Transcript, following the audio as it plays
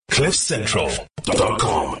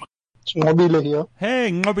CliffCentral.com. It's Mobile here.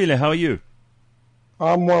 Hey, Ngobile, how are you?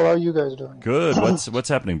 I'm well. How are you guys doing? Good. What's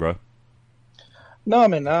happening, bro? No,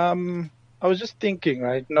 man. I was just thinking,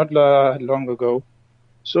 right, not long ago.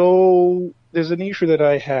 So there's an issue that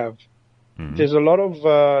I have. Mm-hmm. There's a lot of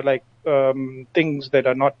things that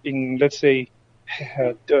are not being, let's say,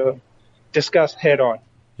 discussed head on.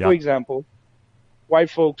 Yeah. For example,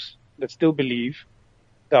 white folks that still believe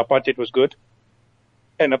the apartheid was good,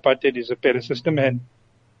 and apartheid is a better system, and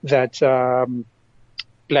that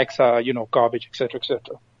blacks are, garbage, etc., etc.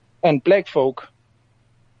 And black folk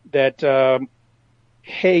that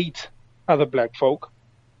hate other black folk.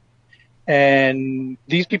 And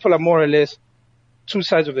these people are more or less two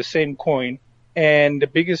sides of the same coin. And the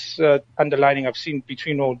biggest underlining I've seen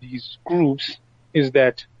between all these groups is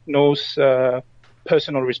that no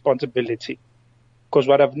personal responsibility. Because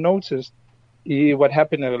what I've noticed, what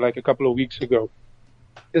happened like a couple of weeks ago,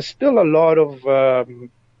 there's still a lot of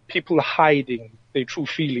people hiding their true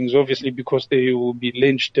feelings, obviously, because they will be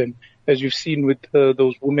lynched. And as you've seen with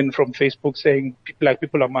those women from Facebook saying black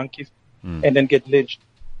people are monkeys and then get lynched.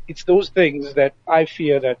 It's those things that I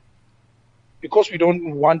fear that because we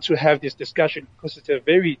don't want to have this discussion, because it's a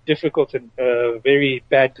very difficult and very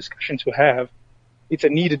bad discussion to have, it's a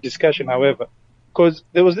needed discussion, however. Because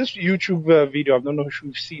there was this YouTube video, I don't know if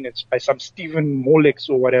you've seen it, by some Stephen Molex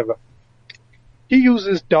or whatever. He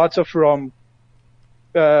uses data from,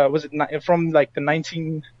 from like the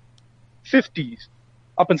 1950s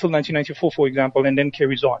up until 1994, for example, and then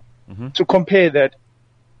carries on to compare that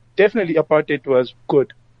definitely apartheid was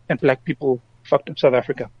good and black people fucked up South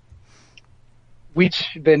Africa.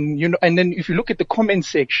 Which then, and then if you look at the comment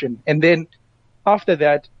section, and then after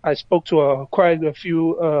that, I spoke to quite a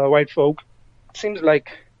few white folk. It seems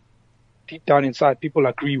like deep down inside, people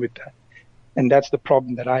agree with that. And that's the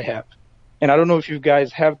problem that I have. And I don't know if you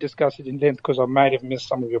guys have discussed it in length because I might have missed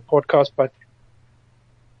some of your podcasts, but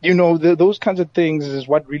those kinds of things is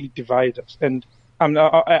what really divides us. And I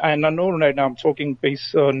know right now I'm talking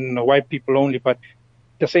based on white people only, but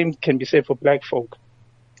the same can be said for black folk.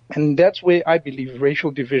 And that's where I believe racial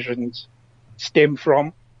divisions stem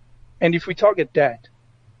from. And if we target that,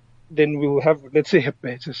 then we'll have, let's say, a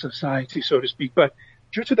better society, so to speak. But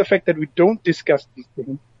due to the fact that we don't discuss these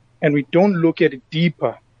things and we don't look at it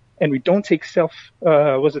deeper and we don't take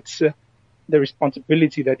the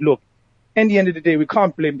responsibility that, look, at the end of the day, we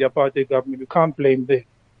can't blame the apartheid government. We can't blame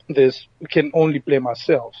this. We can only blame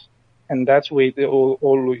ourselves. And that's where it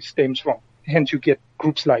always stems from. Hence, you get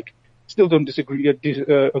groups like, still don't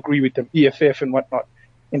agree with them, EFF and whatnot,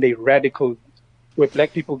 and they radical, where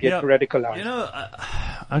black people get radicalized.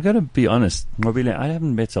 I got to be honest, Mobile, I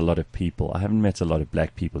haven't met a lot of people. I haven't met a lot of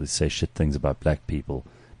black people who say shit things about black people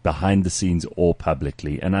behind the scenes or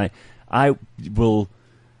publicly. And I will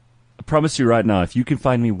promise you right now, if you can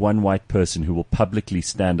find me one white person who will publicly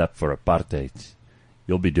stand up for apartheid,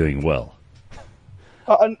 you'll be doing well.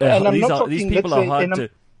 These people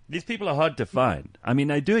are hard to find. I mean,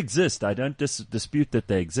 they do exist. I don't dispute that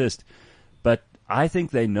they exist. But I think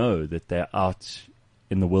they know that they're out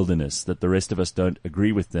in the wilderness, that the rest of us don't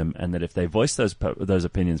agree with them, and that if they voice those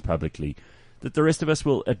opinions publicly, that the rest of us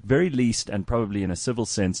will, at very least, and probably in a civil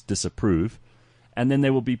sense, disapprove. And then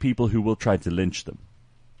there will be people who will try to lynch them.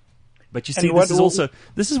 But you see,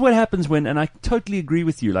 this is what happens when, and I totally agree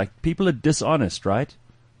with you, like, people are dishonest, right?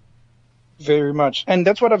 Very much. And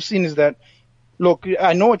that's what I've seen is that, look,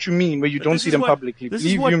 I know what you mean, where you don't see them publicly. This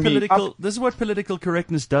is what political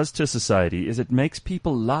correctness does to society, is it makes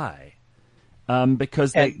people lie.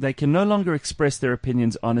 Because they can no longer express their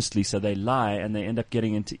opinions honestly, so they lie, and they end up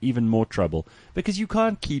getting into even more trouble. Because you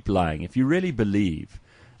can't keep lying. If you really believe,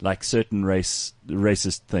 like, certain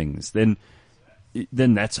racist things, then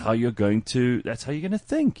that's how you're going to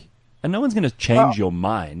think. And no one's going to change your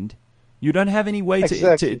mind. You don't have any way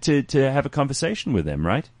to have a conversation with them,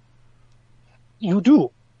 right? You do.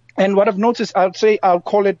 And what I've noticed, I'll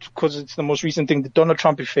call it, because it's the most recent thing, the Donald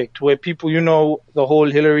Trump effect, where people, the whole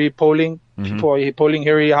Hillary polling, people are polling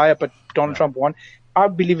Hillary higher, but Donald Trump won. I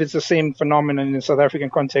believe it's the same phenomenon in the South African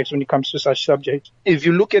context when it comes to such subjects. If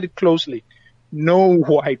you look at it closely, no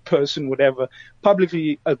white person would ever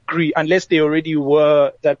publicly agree unless they already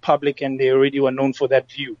were that public and they already were known for that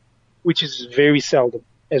view, which is very seldom,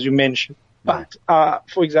 as you mentioned. But,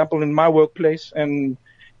 for example, in my workplace, and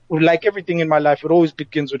like everything in my life, it always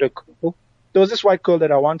begins with a girl. There was this white girl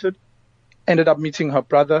that I wanted, ended up meeting her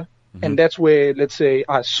brother, and that's where, let's say,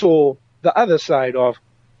 I saw the other side of,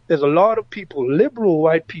 there's a lot of people, liberal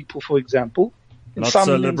white people, for example. Not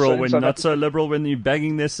so liberal when you're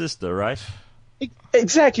banging their sister, right?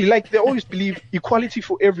 Exactly. Like, they always believe equality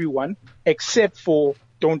for everyone, except for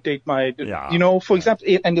don't date my, Yeah. for example,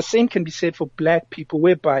 and the same can be said for black people,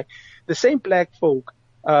 whereby the same black folk,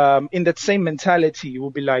 in that same mentality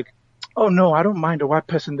will be like, oh no, I don't mind a white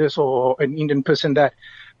person this or an Indian person that.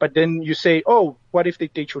 But then you say, oh, what if they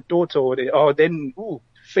date your daughter or then,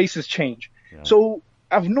 faces change. Yeah. So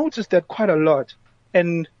I've noticed that quite a lot.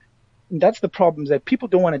 And that's the problem, that people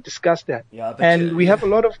don't want to discuss that. Yeah, and we have a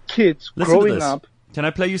lot of kids Listen to growing this. up. Can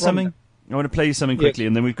I play you something? I want to play you something quickly,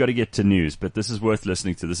 and then we've got to get to news. But this is worth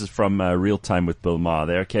listening to. This is from Real Time with Bill Maher.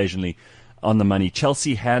 They're occasionally on the money.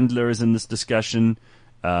 Chelsea Handler is in this discussion.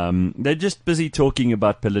 They're just busy talking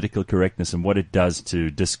about political correctness and what it does to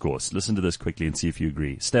discourse. Listen to this quickly and see if you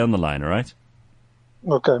agree. Stay on the line, all right?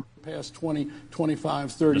 Okay. Past 20,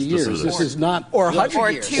 25, 30 Just years. listen to This this. is not... Or 100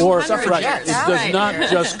 years. 200 Right. years. It That's does right. not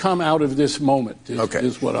just come out of this moment,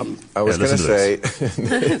 is what I'm... I was going to say,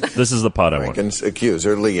 This is the part I want. Lincoln's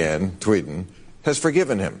accuser, Leanne Tweeden, has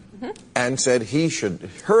forgiven him and said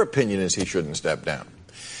her opinion is he shouldn't step down.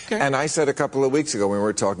 Okay. And I said a couple of weeks ago when we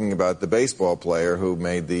were talking about the baseball player who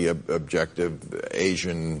made the objective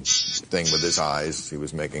Asian thing with his eyes. He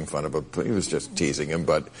was making fun of he was just teasing him,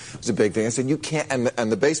 but it was a big thing. I said, you can't,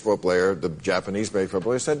 and the baseball player, the Japanese baseball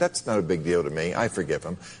player said, that's not a big deal to me. I forgive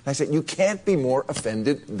him. And I said, you can't be more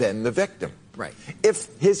offended than the victim. Right. If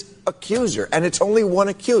his accuser, and it's only one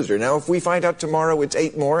accuser. Now, if we find out tomorrow it's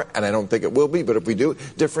 8 more, and I don't think it will be, but if we do,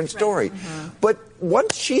 different story. Right. But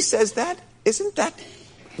once she says that, isn't that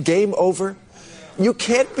game over? You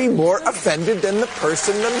can't be more offended than the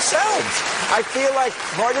person themselves. I feel like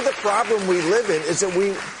part of the problem we live in is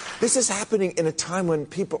that this is happening in a time when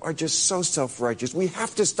people are just so self-righteous. We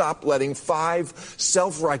have to stop letting 5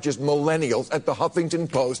 self-righteous millennials at the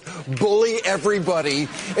Huffington Post bully everybody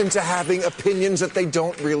into having opinions that they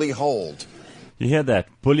don't really hold. You hear that?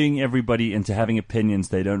 Bullying everybody into having opinions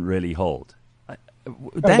they don't really hold.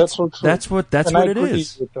 That's so true. That's what I it agree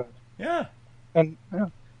is. with that. Yeah. And yeah.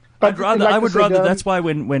 I would rather. That's why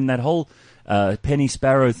when that whole Penny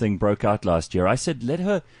Sparrow thing broke out last year, I said, let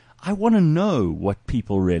her. I want to know what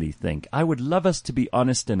people really think. I would love us to be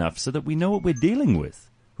honest enough so that we know what we're dealing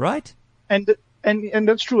with, right? And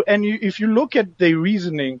that's true. And if you look at their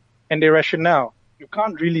reasoning and their rationale, you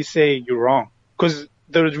can't really say you're wrong, because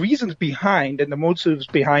the reasons behind and the motives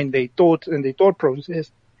behind their thought and their thought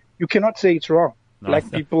process, you cannot say it's wrong.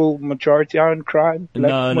 Black people, majority are in crime.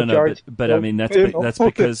 No. But I mean, that's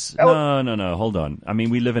because no. Hold on. I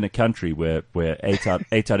mean, we live in a country where 8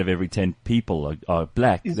 out of every 10 people are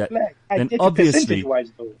black. Black. Then obviously,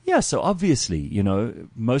 so obviously,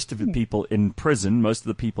 most of the people in prison, most of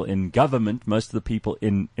the people in government, most of the people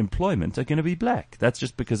in employment are going to be black. That's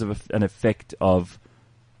just because of an effect of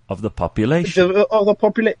the population.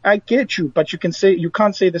 I get you, but you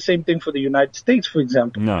can't say the same thing for the United States, for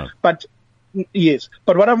example. No. But yes,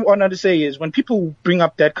 but what I wanted to say is, when people bring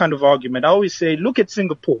up that kind of argument, I always say, look at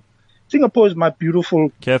Singapore. Singapore is my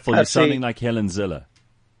beautiful... Careful, you're sounding like Helen Ziller.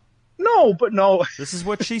 No, but no. This is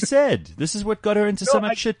what she said. This is what got her into so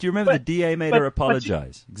much shit. Do you remember the DA made her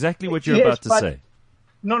apologize? Exactly what you're about to say.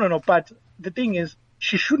 No. But the thing is,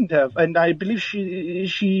 she shouldn't have, and I believe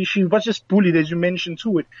she was just bullied, as you mentioned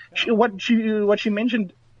to it. What she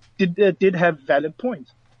mentioned did have valid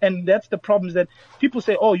points. And that's the problem, is that people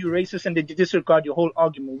say, oh, you're racist, and they disregard your whole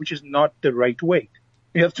argument, which is not the right way.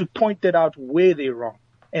 You have to point that out where they're wrong.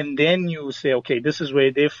 And then you say, okay, this is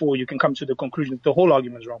where, therefore, you can come to the conclusion that the whole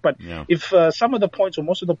argument is wrong. But if some of the points or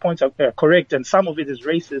most of the points are correct and some of it is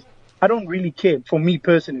racist, I don't really care. For me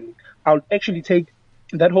personally, I'll actually take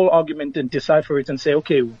that whole argument and decipher it and say,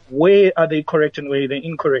 okay, where are they correct and where are they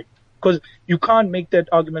incorrect? Because you can't make that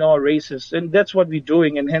argument all racist. And that's what we're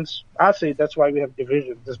doing. And hence, I say that's why we have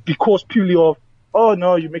divisions. It's because purely of, oh,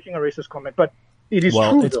 no, you're making a racist comment. But it is true.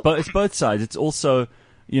 Well, it's both sides. It's also,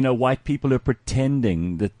 white people are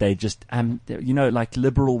pretending that they just, like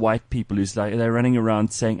liberal white people who's like, they're running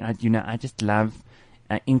around saying, I just love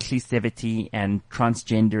inclusivity and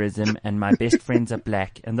transgenderism and my best friends are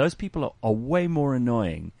black. And those people are way more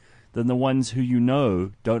annoying than the ones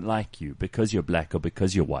who don't like you because you're black or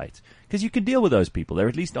because you're white. Because you could deal with those people. They're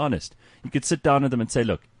at least honest. You could sit down with them and say,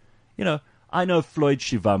 look, I know Floyd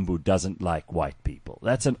Shivambu doesn't like white people.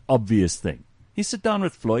 That's an obvious thing. You sit down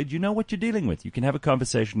with Floyd, you know what you're dealing with. You can have a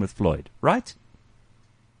conversation with Floyd, right?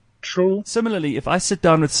 True. Similarly, if I sit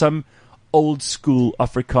down with some old school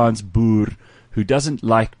Afrikaans boer who doesn't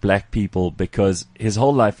like black people because his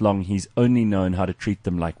whole life long he's only known how to treat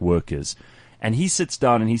them like workers, and he sits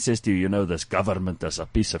down and he says to you, this government is a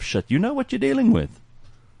piece of shit. You know what you're dealing with.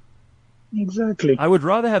 Exactly. I would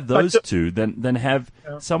rather have those two than have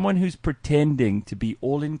someone who's pretending to be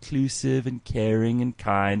all-inclusive and caring and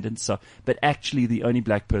kind and so, but actually the only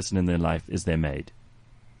black person in their life is their maid.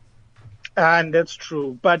 And that's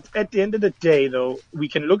true. But at the end of the day, though, we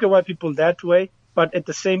can look at white people that way, but at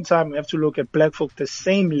the same time, we have to look at black folk the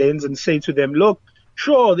same lens and say to them, look,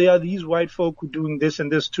 sure, there are these white folk who are doing this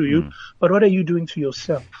and this to you, but what are you doing to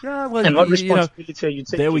yourself? Yeah, well, and what responsibility are you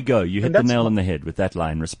taking? There we go. You hit the nail on the head with that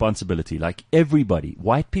line, responsibility. Like everybody,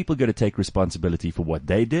 white people got to take responsibility for what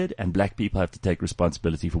they did, and black people have to take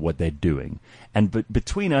responsibility for what they're doing. And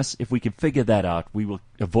between us, if we can figure that out, we will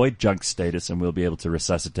avoid junk status and we'll be able to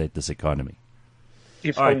resuscitate this economy.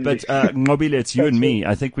 All right, but Nqobile, it's you and me.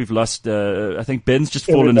 I think we've lost. I think Ben's just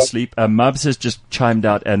fallen asleep. Mubs has just chimed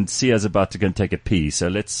out, and Sia's about to go and take a pee. So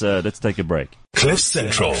let's take a break.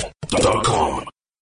 CliffCentral.com